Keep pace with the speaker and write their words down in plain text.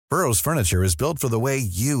Burrow's furniture is built for the way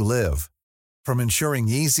you live. From ensuring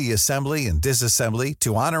easy assembly and disassembly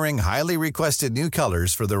to honoring highly requested new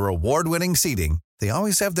colors for their award-winning seating, they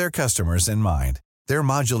always have their customers in mind. Their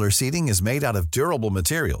modular seating is made out of durable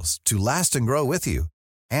materials to last and grow with you.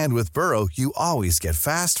 And with Burrow, you always get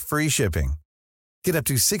fast, free shipping. Get up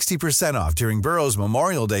to 60% off during Burrow's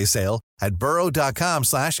Memorial Day sale at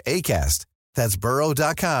burrow.com/ACAST. That's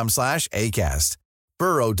burrow.com/ACAST.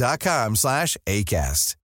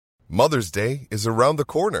 burrow.com/ACAST. Mother's Day is around the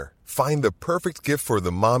corner. Find the perfect gift for the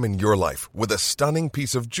mom in your life with a stunning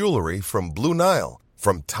piece of jewelry from Blue Nile.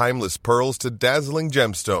 From timeless pearls to dazzling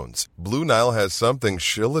gemstones, Blue Nile has something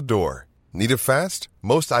she'll adore. Need it fast?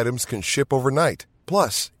 Most items can ship overnight.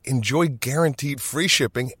 Plus, enjoy guaranteed free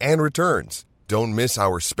shipping and returns. Don't miss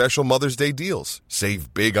our special Mother's Day deals.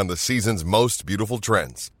 Save big on the season's most beautiful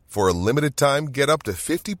trends. For a limited time, get up to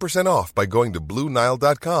 50% off by going to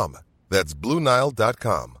BlueNile.com. That's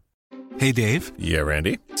BlueNile.com. Hey, Dave. Yeah,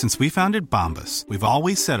 Randy. Since we founded Bombas, we've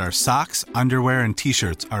always said our socks, underwear, and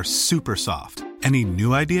T-shirts are super soft. Any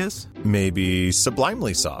new ideas? Maybe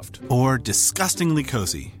sublimely soft. Or disgustingly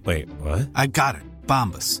cozy. Wait, what? I got it.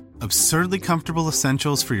 Bombas. Absurdly comfortable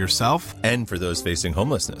essentials for yourself and for those facing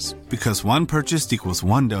homelessness. Because one purchased equals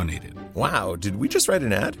one donated. Wow, did we just write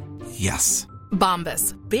an ad? Yes.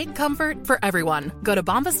 Bombas. Big comfort for everyone. Go to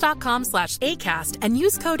bombas.com/ACAST and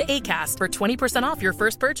use code ACAST for 20% off your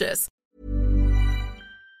first purchase.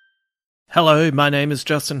 Hello, my name is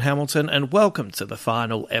Justin Hamilton and welcome to the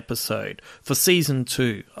final episode for Season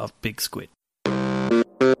 2 of Big Squid.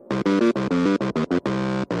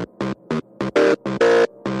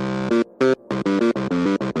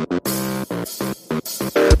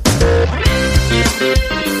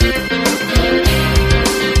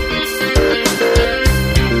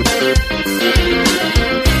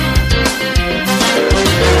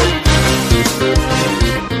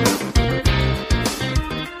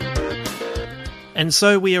 And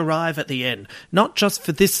so we arrive at the end, not just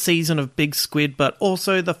for this season of Big Squid, but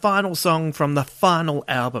also the final song from the final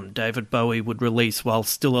album David Bowie would release while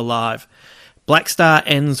still alive. Black Star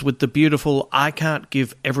ends with the beautiful I Can't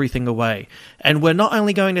Give Everything Away, and we're not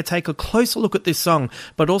only going to take a closer look at this song,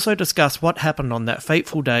 but also discuss what happened on that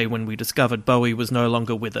fateful day when we discovered Bowie was no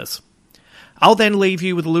longer with us. I'll then leave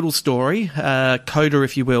you with a little story, coda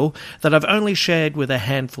if you will, that I've only shared with a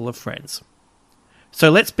handful of friends. So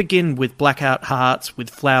let's begin with Blackout Hearts, with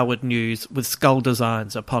Flowered News, with skull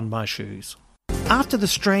designs upon my shoes. After the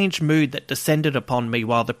strange mood that descended upon me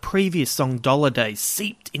while the previous song Dollar Days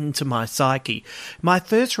seeped into my psyche, my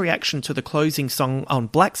first reaction to the closing song on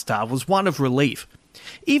Black Star was one of relief.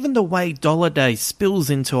 Even the way Dollar Days spills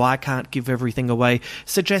into I Can't Give Everything Away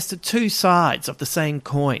suggested two sides of the same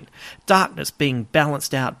coin, darkness being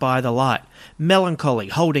balanced out by the light, melancholy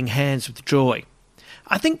holding hands with joy.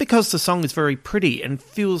 I think because the song is very pretty and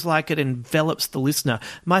feels like it envelops the listener,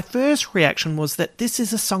 my first reaction was that this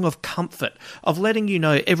is a song of comfort, of letting you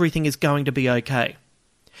know everything is going to be okay.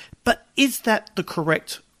 But is that the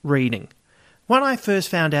correct reading? When I first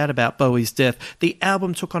found out about Bowie's death, the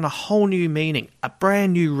album took on a whole new meaning, a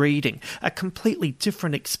brand new reading, a completely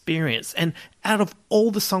different experience, and out of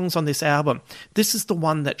all the songs on this album, this is the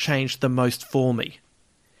one that changed the most for me.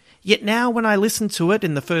 Yet now when I listen to it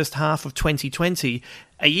in the first half of 2020,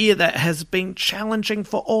 a year that has been challenging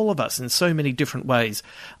for all of us in so many different ways,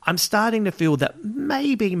 I'm starting to feel that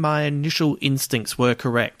maybe my initial instincts were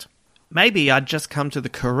correct. Maybe I'd just come to the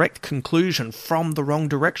correct conclusion from the wrong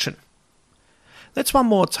direction. Let's one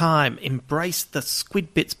more time embrace the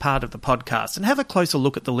Squid Bits part of the podcast and have a closer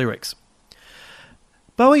look at the lyrics.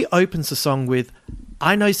 Bowie opens the song with,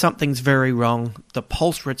 I know something's very wrong, the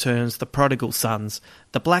pulse returns, the prodigal sons,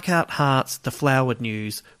 the blackout hearts, the flowered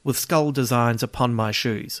news, with skull designs upon my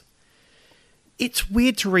shoes. It's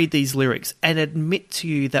weird to read these lyrics and admit to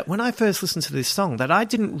you that when I first listened to this song that I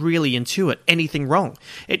didn't really intuit anything wrong.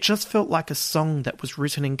 It just felt like a song that was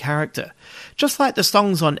written in character. Just like the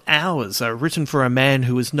songs on Hours are written for a man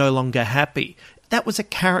who is no longer happy. That was a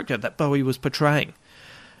character that Bowie was portraying.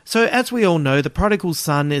 So as we all know, the prodigal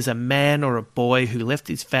son is a man or a boy who left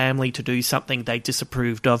his family to do something they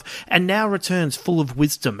disapproved of and now returns full of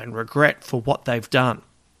wisdom and regret for what they've done.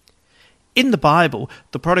 In the Bible,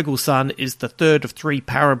 the prodigal son is the third of three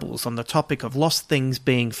parables on the topic of lost things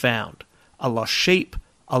being found: a lost sheep,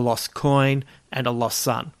 a lost coin, and a lost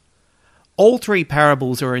son. All three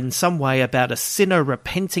parables are in some way about a sinner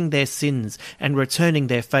repenting their sins and returning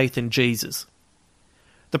their faith in Jesus.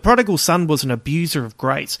 The prodigal son was an abuser of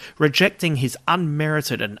grace, rejecting his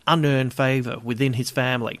unmerited and unearned favour within his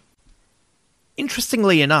family.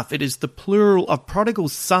 Interestingly enough, it is the plural of prodigal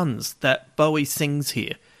sons that Bowie sings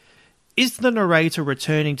here. Is the narrator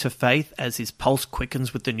returning to faith as his pulse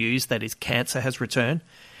quickens with the news that his cancer has returned?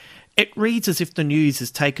 It reads as if the news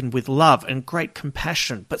is taken with love and great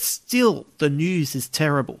compassion, but still the news is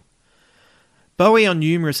terrible. Bowie on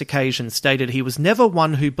numerous occasions stated he was never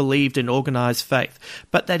one who believed in organised faith,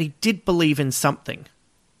 but that he did believe in something.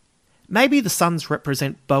 Maybe the suns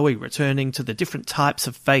represent Bowie returning to the different types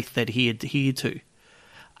of faith that he adhered to.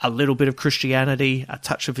 A little bit of Christianity, a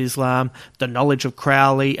touch of Islam, the knowledge of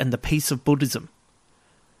Crowley, and the peace of Buddhism.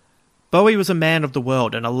 Bowie was a man of the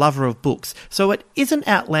world and a lover of books, so it isn't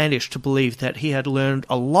outlandish to believe that he had learned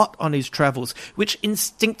a lot on his travels, which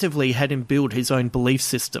instinctively had him build his own belief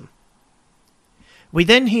system. We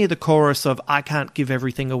then hear the chorus of "I Can't Give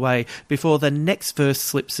Everything Away" before the next verse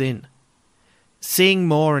slips in. Seeing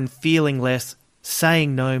more and feeling less,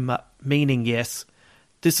 saying no, meaning yes.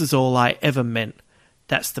 This is all I ever meant.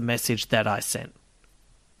 That's the message that I sent.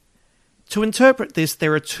 To interpret this,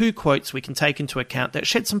 there are two quotes we can take into account that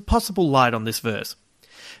shed some possible light on this verse.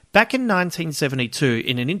 Back in 1972,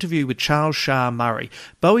 in an interview with Charles Shaar Murray,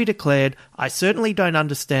 Bowie declared, "I certainly don't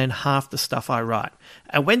understand half the stuff I write,"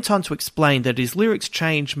 and went on to explain that his lyrics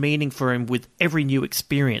change meaning for him with every new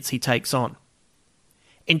experience he takes on.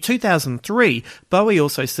 In 2003, Bowie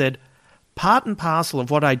also said, "Part and parcel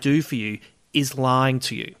of what I do for you is lying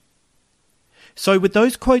to you." So with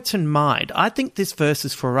those quotes in mind, I think this verse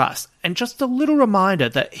is for us, and just a little reminder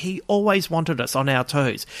that he always wanted us on our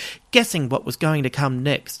toes, guessing what was going to come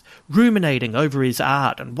next, ruminating over his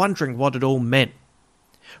art and wondering what it all meant.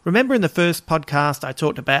 Remember in the first podcast I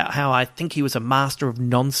talked about how I think he was a master of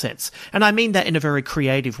nonsense, and I mean that in a very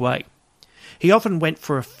creative way. He often went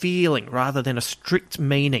for a feeling rather than a strict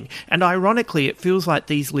meaning, and ironically it feels like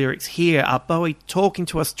these lyrics here are Bowie talking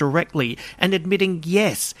to us directly and admitting,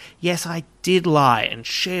 yes, I did lie and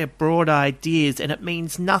share broad ideas, and it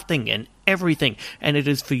means nothing and everything, and it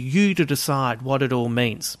is for you to decide what it all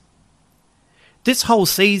means. This whole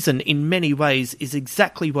season, in many ways, is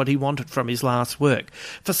exactly what he wanted from his last work,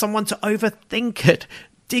 for someone to overthink it,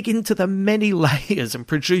 dig into the many layers and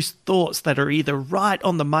produce thoughts that are either right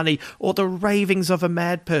on the money or the ravings of a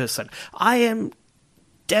mad person. I am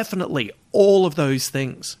definitely all of those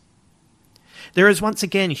things. There is once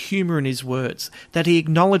again humour in his words, that he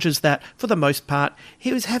acknowledges that, for the most part,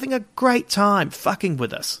 he was having a great time fucking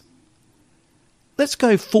with us. Let's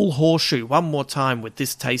go full horseshoe one more time with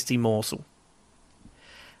this tasty morsel.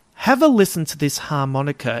 Have a listen to this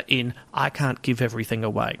harmonica in I Can't Give Everything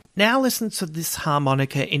Away. Now listen to this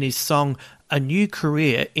harmonica in his song A New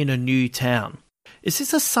Career in a New Town. Is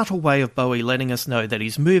this a subtle way of Bowie letting us know that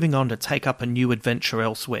he's moving on to take up a new adventure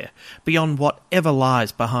elsewhere, beyond whatever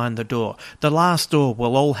lies behind the door, the last door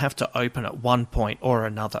we'll all have to open at one point or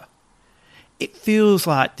another? It feels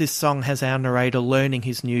like this song has our narrator learning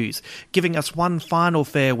his news, giving us one final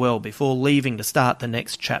farewell before leaving to start the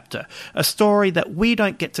next chapter, a story that we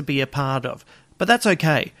don't get to be a part of. But that's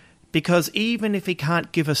okay, because even if he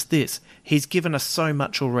can't give us this, he's given us so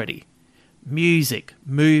much already. Music,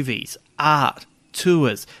 movies, art,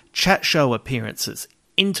 tours, chat show appearances,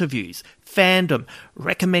 interviews, fandom,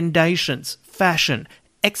 recommendations, fashion,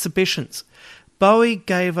 exhibitions. Bowie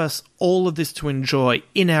gave us all of this to enjoy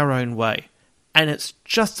in our own way. And it's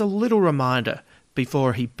just a little reminder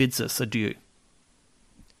before he bids us adieu.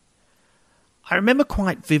 I remember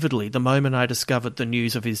quite vividly the moment I discovered the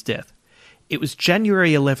news of his death. It was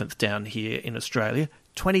January 11th down here in Australia,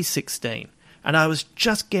 2016, and I was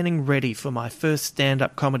just getting ready for my first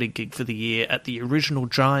stand-up comedy gig for the year at the original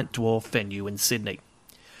Giant Dwarf venue in Sydney.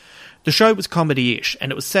 The show was comedy-ish, and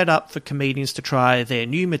it was set up for comedians to try their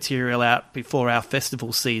new material out before our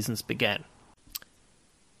festival seasons began.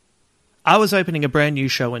 I was opening a brand new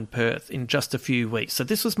show in Perth in just a few weeks, so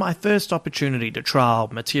this was my first opportunity to trial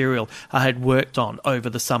material I had worked on over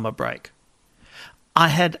the summer break. I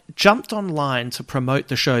had jumped online to promote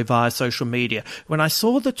the show via social media when I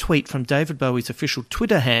saw the tweet from David Bowie's official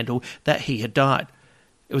Twitter handle that he had died.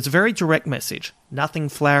 It was a very direct message, nothing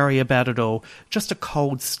flowery about it all, just a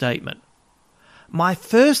cold statement. My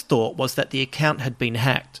first thought was that the account had been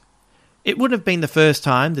hacked. It wouldn't have been the first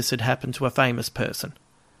time this had happened to a famous person.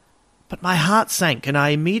 But my heart sank and I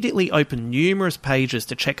immediately opened numerous pages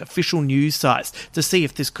to check official news sites to see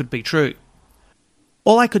if this could be true.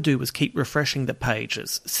 All I could do was keep refreshing the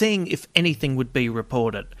pages, seeing if anything would be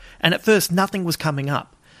reported, and at first nothing was coming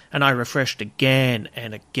up, and I refreshed again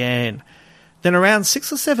and again. Then around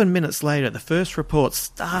 6 or 7 minutes later, the first reports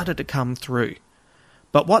started to come through.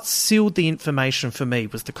 But what sealed the information for me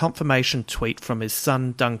was the confirmation tweet from his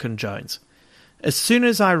son Duncan Jones. As soon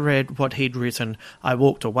as I read what he'd written, I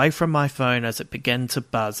walked away from my phone as it began to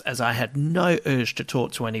buzz, as I had no urge to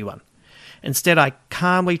talk to anyone. Instead, I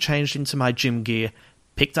calmly changed into my gym gear,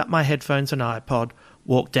 picked up my headphones and iPod,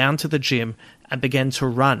 walked down to the gym, and began to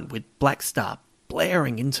run with Black Star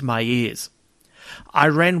blaring into my ears. I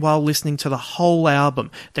ran while listening to the whole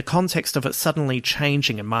album, the context of it suddenly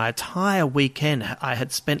changing, and my entire weekend I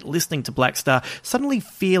had spent listening to Black Star suddenly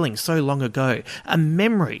feeling so long ago, a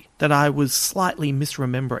memory that I was slightly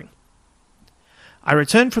misremembering. I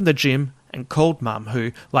returned from the gym and called Mum,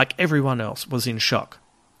 who, like everyone else, was in shock.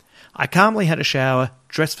 I calmly had a shower,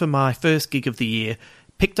 dressed for my first gig of the year,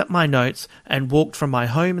 picked up my notes, and walked from my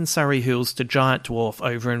home in Surrey Hills to Giant Dwarf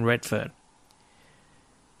over in Redfern.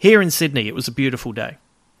 Here in Sydney, it was a beautiful day.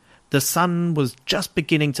 The sun was just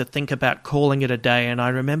beginning to think about calling it a day, and I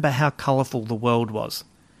remember how colourful the world was.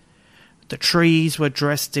 The trees were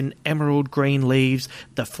dressed in emerald green leaves,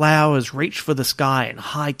 the flowers reached for the sky in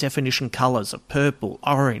high-definition colours of purple,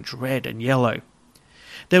 orange, red and yellow.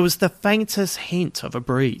 There was the faintest hint of a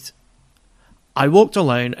breeze. I walked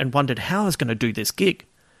alone and wondered how I was going to do this gig.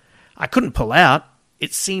 I couldn't pull out.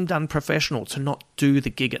 It seemed unprofessional to not do the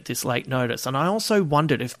gig at this late notice, and I also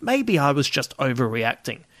wondered if maybe I was just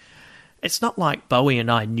overreacting. It's not like Bowie and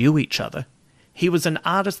I knew each other. He was an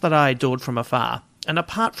artist that I adored from afar, and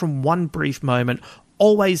apart from one brief moment,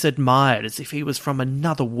 always admired as if he was from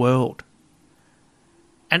another world.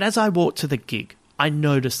 And as I walked to the gig, I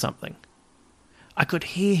noticed something. I could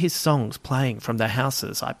hear his songs playing from the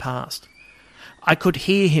houses I passed. I could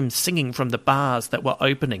hear him singing from the bars that were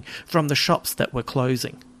opening, from the shops that were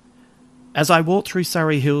closing. As I walked through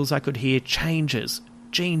Surrey Hills, I could hear Changes,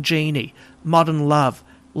 Gene Genie, Modern Love,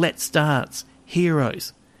 Let's Dance,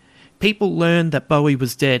 Heroes. People learned that Bowie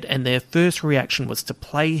was dead, and their first reaction was to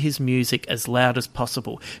play his music as loud as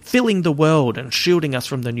possible, filling the world and shielding us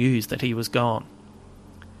from the news that he was gone.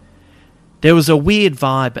 There was a weird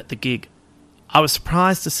vibe at the gig. I was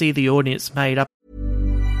surprised to see the audience made up.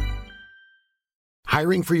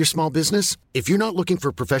 Hiring for your small business? If you're not looking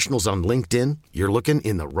for professionals on LinkedIn, you're looking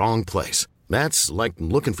in the wrong place. That's like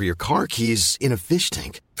looking for your car keys in a fish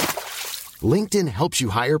tank. LinkedIn helps you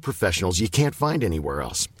hire professionals you can't find anywhere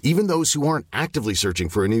else, even those who aren't actively searching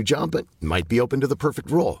for a new job but might be open to the perfect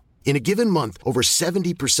role. In a given month, over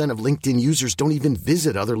 70% of LinkedIn users don't even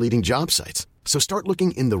visit other leading job sites. So start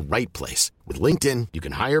looking in the right place. With LinkedIn, you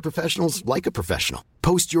can hire professionals like a professional.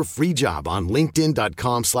 Post your free job on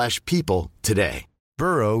linkedin.com/people today.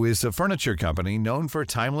 Burrow is a furniture company known for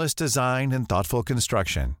timeless design and thoughtful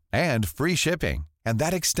construction, and free shipping, and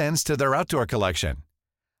that extends to their outdoor collection.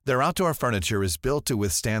 Their outdoor furniture is built to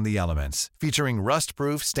withstand the elements, featuring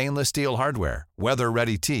rust-proof stainless steel hardware,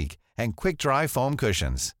 weather-ready teak, and quick-dry foam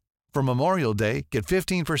cushions. For Memorial Day, get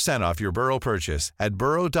 15% off your Burrow purchase at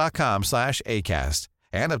burrow.com/acast,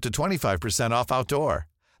 and up to 25% off outdoor.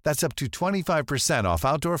 That's up to 25% off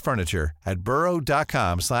outdoor furniture at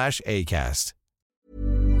burrow.com/acast.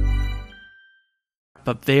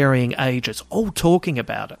 But varying ages, all talking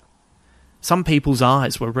about it. Some people's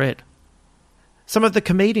eyes were red. Some of the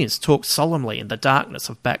comedians talked solemnly in the darkness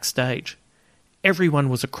of backstage. Everyone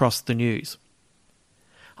was across the news.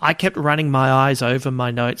 I kept running my eyes over my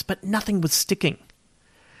notes, but nothing was sticking.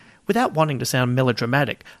 Without wanting to sound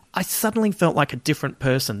melodramatic, I suddenly felt like a different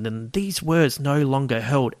person, and these words no longer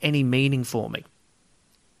held any meaning for me.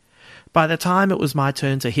 By the time it was my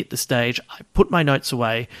turn to hit the stage, I put my notes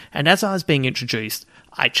away, and as I was being introduced,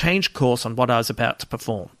 I changed course on what I was about to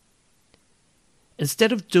perform.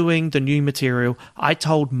 Instead of doing the new material, I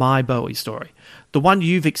told my Bowie story, the one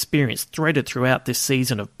you've experienced threaded throughout this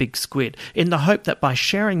season of Big Squid, in the hope that by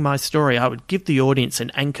sharing my story I would give the audience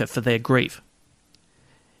an anchor for their grief.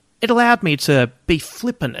 It allowed me to be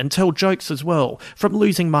flippant and tell jokes as well, from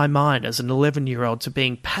losing my mind as an 11-year-old to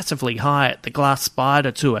being passively high at the Glass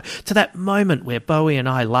Spider tour, to that moment where Bowie and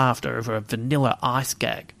I laughed over a Vanilla Ice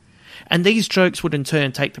gag. And these jokes would in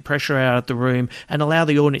turn take the pressure out of the room and allow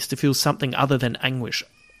the audience to feel something other than anguish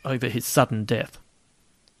over his sudden death.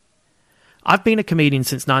 I've been a comedian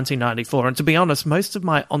since 1994, and to be honest, most of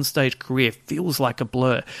my onstage career feels like a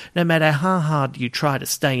blur, no matter how hard you try to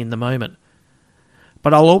stay in the moment.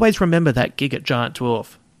 But I'll always remember that gig at Giant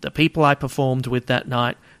Dwarf, the people I performed with that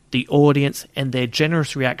night, the audience, and their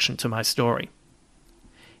generous reaction to my story.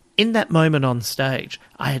 In that moment on stage,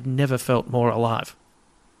 I had never felt more alive.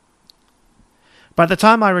 By the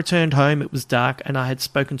time I returned home, it was dark, and I had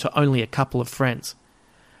spoken to only a couple of friends.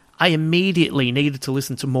 I immediately needed to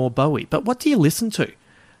listen to more Bowie, but what do you listen to?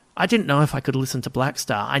 I didn't know if I could listen to Black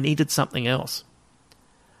Star. I needed something else.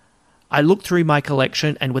 I looked through my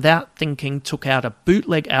collection and without thinking took out a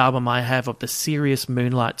bootleg album I have of the Serious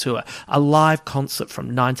Moonlight Tour, a live concert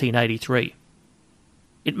from 1983.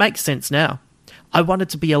 It makes sense now. I wanted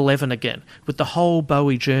to be 11 again, with the whole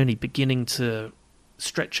Bowie journey beginning to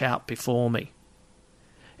stretch out before me.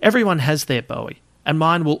 Everyone has their Bowie, and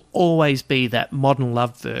mine will always be that modern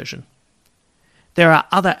love version. There are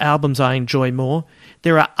other albums I enjoy more,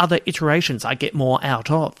 there are other iterations I get more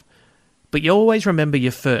out of, but you always remember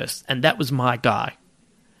your first, and that was my guy.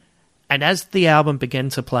 And as the album began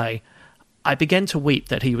to play, I began to weep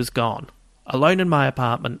that he was gone, alone in my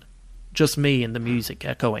apartment, just me and the music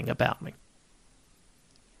echoing about me.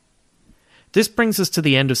 This brings us to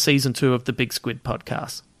the end of Season 2 of the Big Squid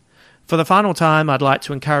podcast. For the final time, I'd like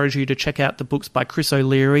to encourage you to check out the books by Chris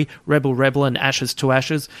O'Leary, Rebel Rebel and Ashes to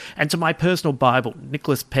Ashes, and to my personal Bible,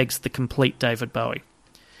 Nicholas Pegg's The Complete David Bowie.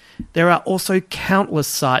 There are also countless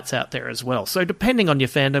sites out there as well, so depending on your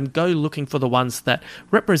fandom, go looking for the ones that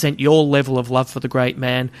represent your level of love for the great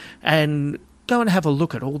man, and go and have a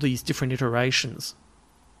look at all these different iterations.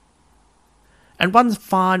 And one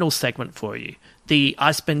final segment for you, the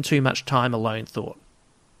I spend too much time alone thought.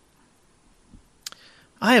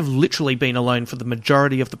 I have literally been alone for the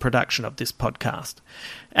majority of the production of this podcast.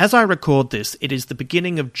 As I record this, it is the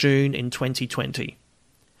beginning of June in 2020.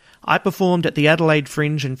 I performed at the Adelaide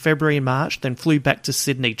Fringe in February and March, then flew back to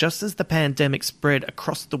Sydney just as the pandemic spread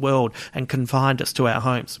across the world and confined us to our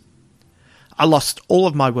homes. I lost all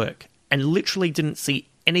of my work and literally didn't see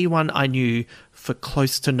anyone I knew for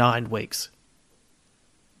close to 9 weeks.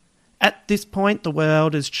 At this point, the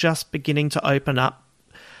world is just beginning to open up,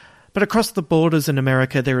 but across the borders in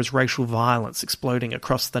America there is racial violence exploding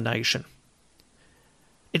across the nation.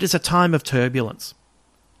 It is a time of turbulence.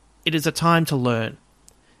 It is a time to learn.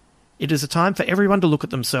 It is a time for everyone to look at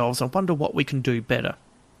themselves and wonder what we can do better.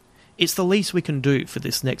 It's the least we can do for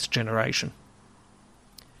this next generation.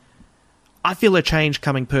 I feel a change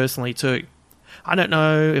coming personally too. I don't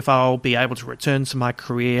know if I'll be able to return to my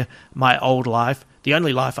career, my old life, the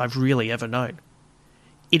only life I've really ever known.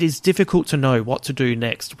 It is difficult to know what to do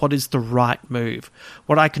next, what is the right move,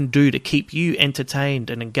 what I can do to keep you entertained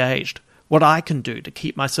and engaged, what I can do to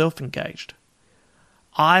keep myself engaged.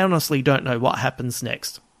 I honestly don't know what happens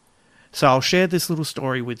next, so I'll share this little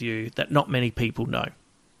story with you that not many people know.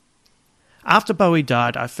 After Bowie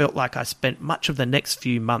died, I felt like I spent much of the next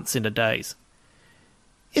few months in a daze.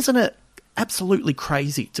 Isn't it absolutely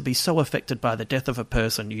crazy to be so affected by the death of a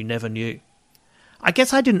person you never knew? I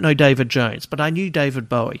guess I didn't know David Jones, but I knew David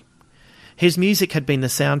Bowie. His music had been the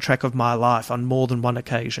soundtrack of my life on more than one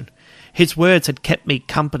occasion. His words had kept me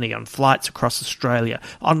company on flights across Australia,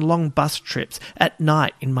 on long bus trips, at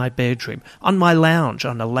night in my bedroom, on my lounge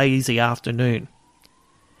on a lazy afternoon.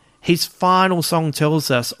 His final song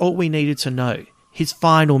tells us all we needed to know, his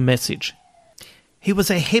final message. He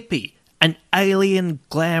was a hippie, an alien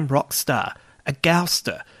glam rock star, a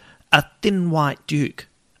gouster, a thin white duke,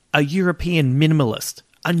 a European minimalist,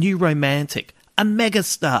 a new romantic, a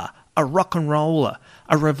megastar, a rock and roller,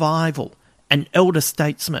 a revival, an elder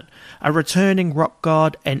statesman, a returning rock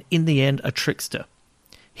god, and in the end a trickster.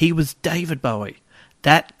 He was David Bowie,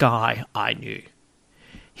 that guy I knew.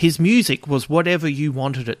 His music was whatever you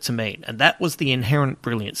wanted it to mean, and that was the inherent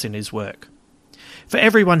brilliance in his work. For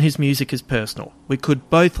everyone, his music is personal. We could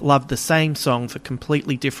both love the same song for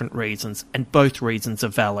completely different reasons, and both reasons are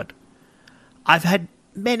valid. I've had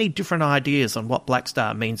many different ideas on what Black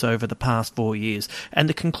Star means over the past 4 years, and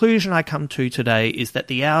the conclusion I come to today is that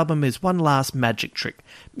the album is one last magic trick,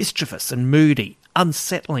 mischievous and moody,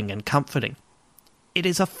 unsettling and comforting. It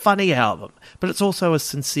is a funny album, but it's also a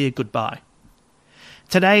sincere goodbye.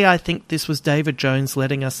 Today I think this was David Jones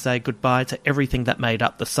letting us say goodbye to everything that made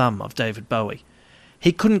up the sum of David Bowie.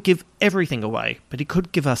 He couldn't give everything away, but he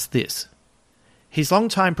could give us this. His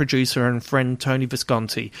longtime producer and friend Tony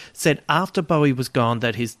Visconti said after Bowie was gone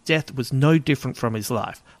that his death was no different from his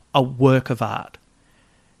life, a work of art.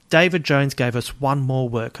 David Jones gave us one more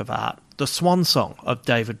work of art, the swan song of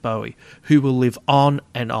David Bowie, who will live on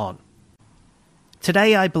and on.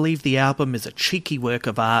 Today I believe the album is a cheeky work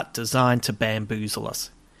of art designed to bamboozle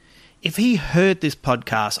us. If he heard this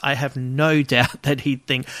podcast, I have no doubt that he'd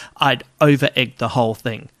think I'd over-egged the whole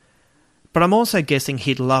thing. But I'm also guessing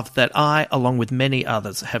he'd love that I, along with many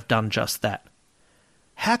others, have done just that.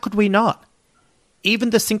 How could we not?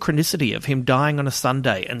 Even the synchronicity of him dying on a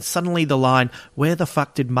Sunday and suddenly the line, "Where the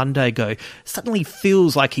fuck did Monday go?" suddenly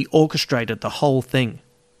feels like he orchestrated the whole thing.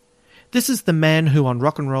 This is the man who on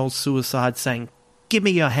Rock and Roll Suicide sang, "Give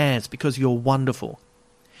me your hands because you're wonderful."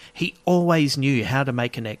 He always knew how to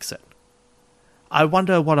make an exit. I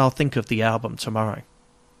wonder what I'll think of the album tomorrow.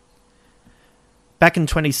 Back in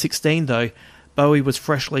 2016, though, Bowie was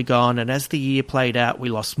freshly gone, and as the year played out, we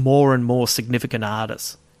lost more and more significant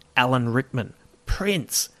artists. Alan Rickman,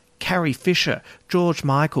 Prince, Carrie Fisher, George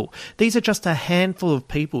Michael. These are just a handful of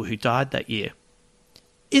people who died that year.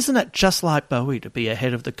 Isn't it just like Bowie to be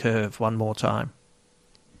ahead of the curve one more time?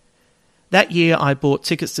 That year I bought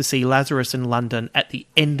tickets to see Lazarus in London at the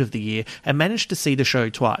end of the year and managed to see the show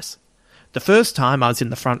twice. The first time I was in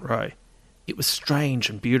the front row. It was strange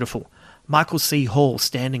and beautiful. Michael C. Hall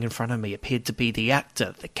standing in front of me appeared to be the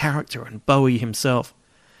actor, the character, and Bowie himself.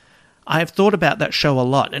 I have thought about that show a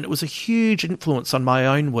lot, and it was a huge influence on my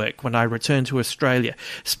own work when I returned to Australia,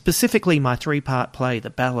 specifically my 3-part play, The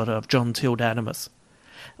Ballad of John Tildadamus.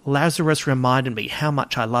 Lazarus reminded me how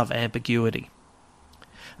much I love ambiguity.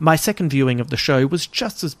 My second viewing of the show was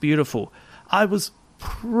just as beautiful. I was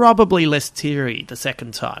probably less teary the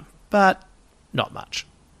second time, but not much.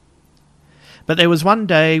 But there was one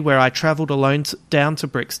day where I travelled alone down to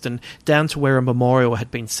Brixton, down to where a memorial had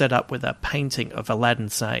been set up with a painting of Aladdin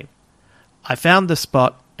Sane. I found the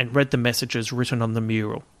spot and read the messages written on the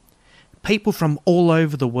mural. People from all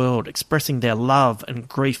over the world expressing their love and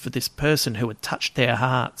grief for this person who had touched their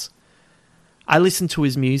hearts. I listened to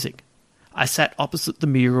his music. I sat opposite the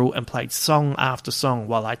mural and played song after song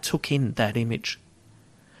while I took in that image.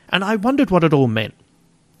 And I wondered what it all meant.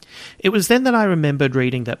 It was then that I remembered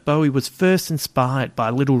reading that Bowie was first inspired by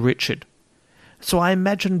Little Richard. So I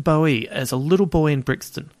imagined Bowie as a little boy in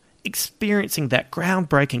Brixton, experiencing that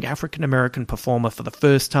groundbreaking African-American performer for the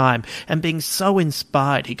first time and being so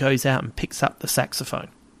inspired he goes out and picks up the saxophone.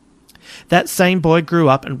 That same boy grew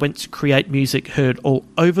up and went to create music heard all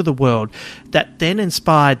over the world that then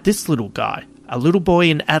inspired this little guy, a little boy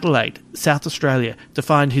in Adelaide, South Australia, to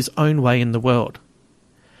find his own way in the world.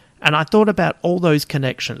 And I thought about all those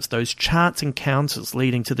connections, those chance encounters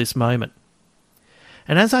leading to this moment.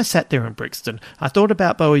 And as I sat there in Brixton, I thought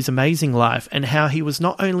about Bowie's amazing life and how he was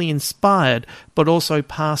not only inspired, but also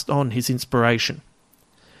passed on his inspiration.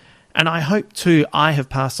 And I hope too I have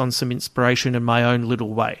passed on some inspiration in my own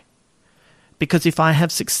little way. Because if I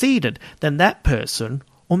have succeeded, then that person,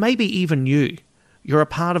 or maybe even you're a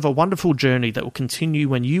part of a wonderful journey that will continue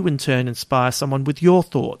when you in turn inspire someone with your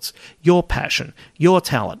thoughts, your passion, your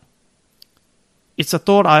talent. It's a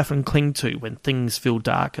thought I often cling to when things feel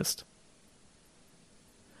darkest.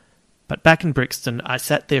 But back in Brixton, I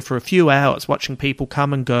sat there for a few hours watching people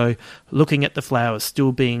come and go, looking at the flowers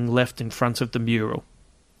still being left in front of the mural.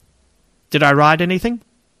 Did I write anything?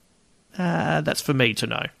 That's for me to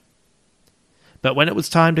know. But when it was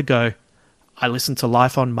time to go, I listened to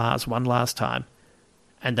Life on Mars one last time,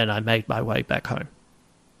 and then I made my way back home.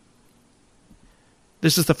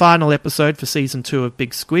 This is the final episode for Season 2 of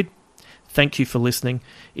Big Squid. Thank you for listening.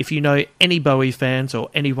 If you know any Bowie fans or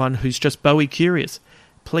anyone who's just Bowie curious,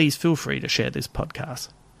 please feel free to share this podcast.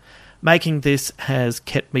 Making this has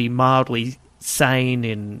kept me mildly sane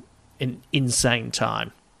in an insane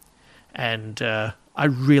time, and I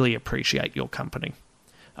really appreciate your company.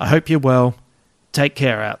 I hope you're well. Take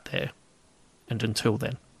care out there, and until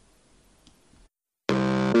then.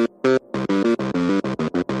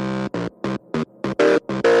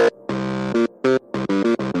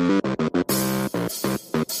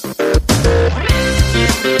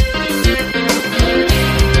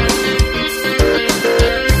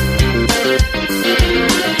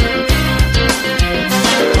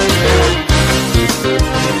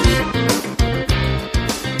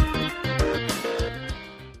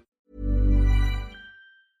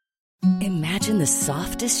 Imagine the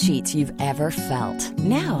softest sheets you've ever felt.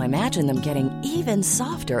 Now imagine them getting even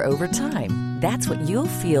softer over time. That's what you'll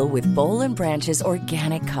feel with Boll & Branch's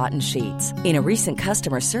organic cotton sheets. In a recent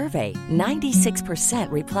customer survey,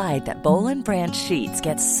 96% replied that Boll & Branch sheets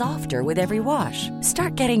get softer with every wash.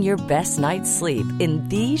 Start getting your best night's sleep in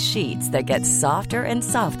these sheets that get softer and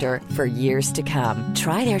softer for years to come.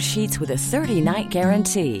 Try their sheets with a 30-night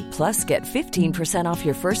guarantee. Plus, get 15% off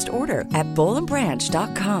your first order at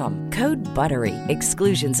bollandbranch.com. Code BUTTERY.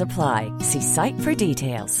 Exclusions apply. See site for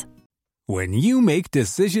details. When you make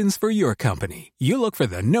decisions for your company, you look for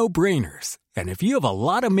the no-brainers. And if you have a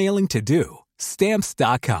lot of mailing to do,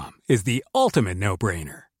 Stamps.com is the ultimate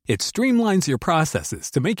no-brainer. It streamlines your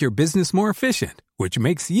processes to make your business more efficient, which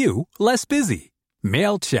makes you less busy.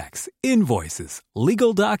 Mail checks, invoices,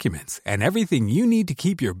 legal documents, and everything you need to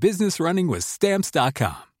keep your business running with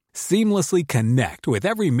Stamps.com. Seamlessly connect with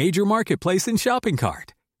every major marketplace and shopping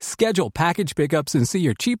cart. Schedule package pickups and see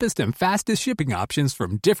your cheapest and fastest shipping options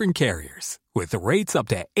from different carriers, with rates up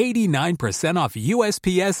to 89% off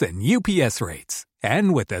USPS and UPS rates.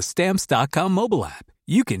 And with the Stamps.com mobile app,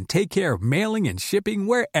 you can take care of mailing and shipping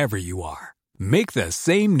wherever you are. Make the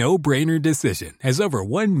same no-brainer decision as over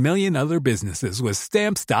 1 million other businesses with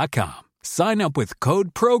Stamps.com. Sign up with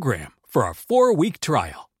Code PROGRAM for a 4-week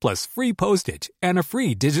trial. plus free postage and a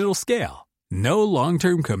free digital scale. No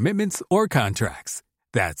long-term commitments or contracts.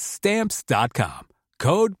 That's Stamps.com.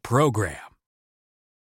 Code PROGRAM.